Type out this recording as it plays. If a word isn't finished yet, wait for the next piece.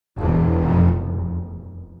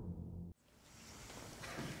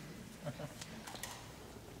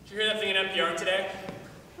Did you hear that thing in NPR today?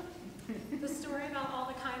 The story about all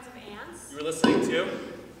the kinds of ants? You were listening too?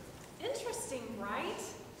 Interesting, right?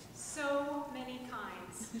 So many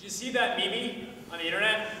kinds. Did you see that meme on the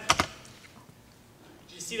internet?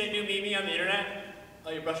 Did you see that new meme on the internet?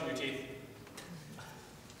 Oh, you're brushing your teeth.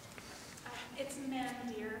 It's men,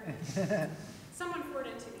 dear. Someone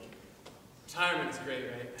forwarded it to me. Retirement's great,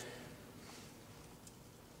 right?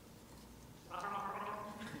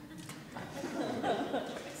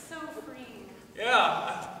 It's so freeing.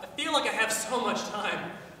 Yeah, I feel like I have so much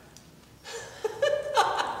time. You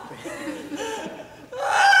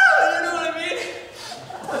know what I mean?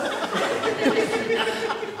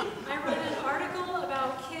 I read an article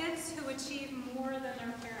about kids who achieve more than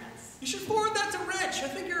their parents. You should forward that to Rich. I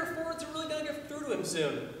think your forwards are really gonna get through to him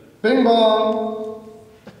soon. Bing bong.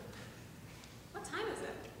 What time is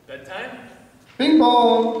it? Bedtime? Bing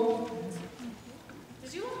bong.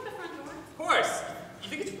 Did you lock the front door? Of course. You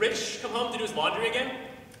think it's Rich come home to do his laundry again?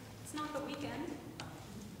 It's not the weekend.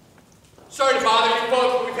 Sorry to bother you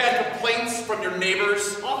folks, but we've had complaints from your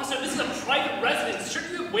neighbors. Officer, this is a private residence.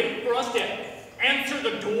 Shouldn't you wait for us to answer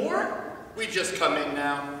the door? We just come in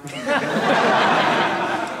now.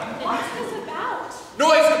 What's this about?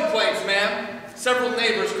 Noise complaints, ma'am. Several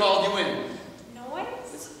neighbors called you in.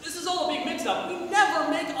 Noise? This is all a big mix-up. We never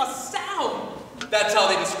make a sound. That's how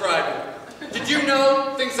they describe it. Did you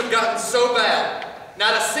know things have gotten so bad?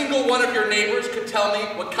 Not a single one of your neighbors could tell me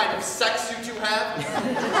what kind of sex you two have?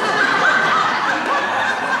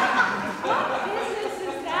 What business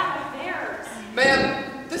is that of theirs?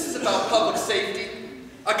 Ma'am, this is about public safety.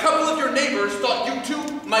 A couple of your neighbors thought you two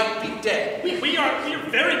might be dead. We are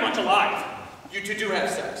very much alive. You two do have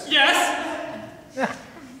sex. Yes?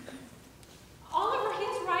 Oliver,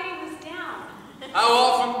 his writing was down. How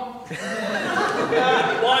often?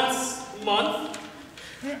 Once a month.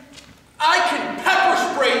 I can pepper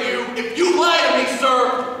spray you if you lie to me, sir.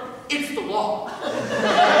 It's the law.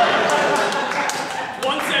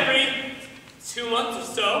 Once every 2 months or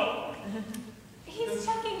so. He's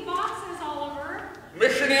checking boxes, Oliver.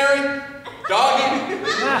 Missionary, doggy,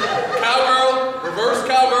 cowgirl, reverse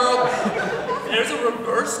cowgirl. There's a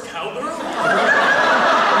reverse cowgirl?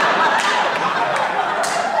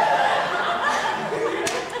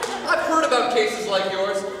 I've heard about cases like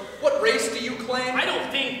yours. What race do you claim? I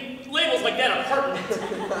don't think labels like that are pertinent.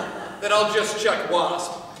 Then I'll just check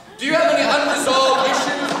WASP. Do you have any unresolved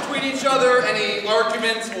issues between each other? Any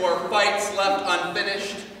arguments or fights left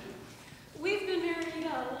unfinished? We've been married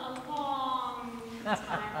a long time,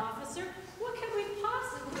 officer. What could we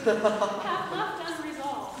possibly have left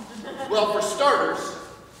unresolved? Well, for starters,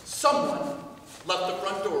 someone left the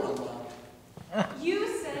front door unlocked. You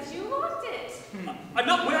said you locked it. I'm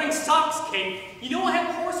not wearing socks, Kate. You know I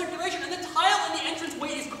have poor circulation, and the tile in the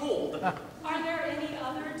entranceway is cold. Are there any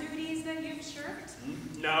other duties that you've shirked?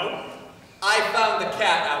 No. I found the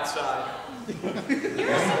cat outside.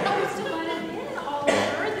 You're supposed to let him in,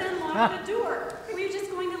 Oliver, then lock the door. Were you just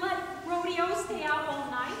going to let Rodeo stay out all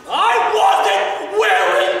night? I wasn't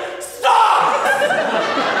wearing socks!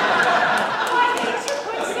 Why didn't you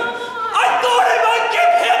put some on? I thought it might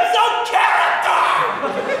give him some character!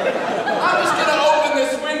 I was going to open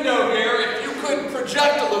this window here if you could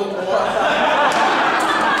project a little more.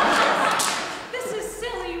 This is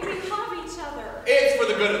silly. We love each other. It's for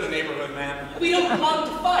the good of the neighborhood, ma'am. We don't want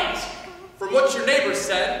to fight. From what your neighbors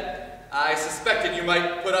said, I suspected you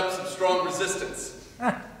might put up some strong resistance.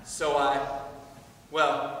 So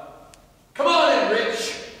well, come on in,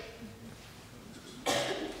 Rich.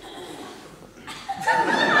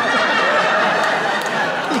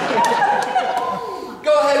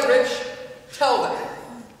 Go ahead, Rich. Tell them.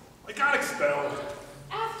 I got expelled.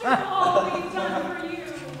 After all we've done for you.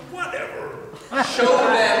 Whatever. Show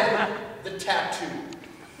them the tattoo.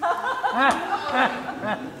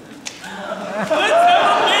 Let's have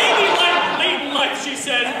a baby like late in life, she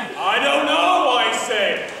said. I don't know, I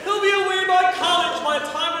say. He'll be away by college by the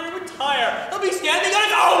time we retire. He'll be standing on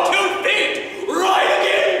his own 2 feet. Right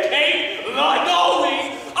again, Kate. Like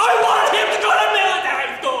always. I wanted him to go to military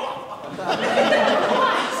school.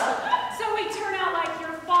 What? So we turn out like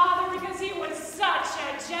your father because he was such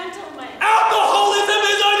a gentleman. Alcoholism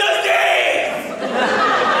is a disease!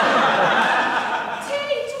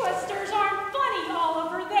 Titty twisters aren't funny,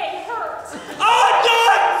 Oliver. They hurt. A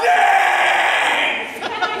disease!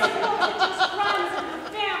 And I suppose it just runs in the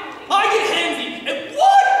family. I get handsy at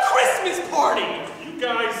one Christmas party. You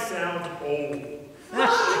guys sound old.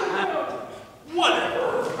 Whatever.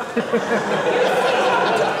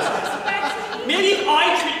 Maybe if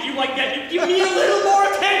I treat you like that, you'd give me a little more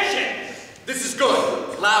attention. This is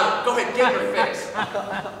good. Louder. Go ahead, get in your face.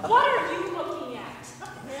 What are you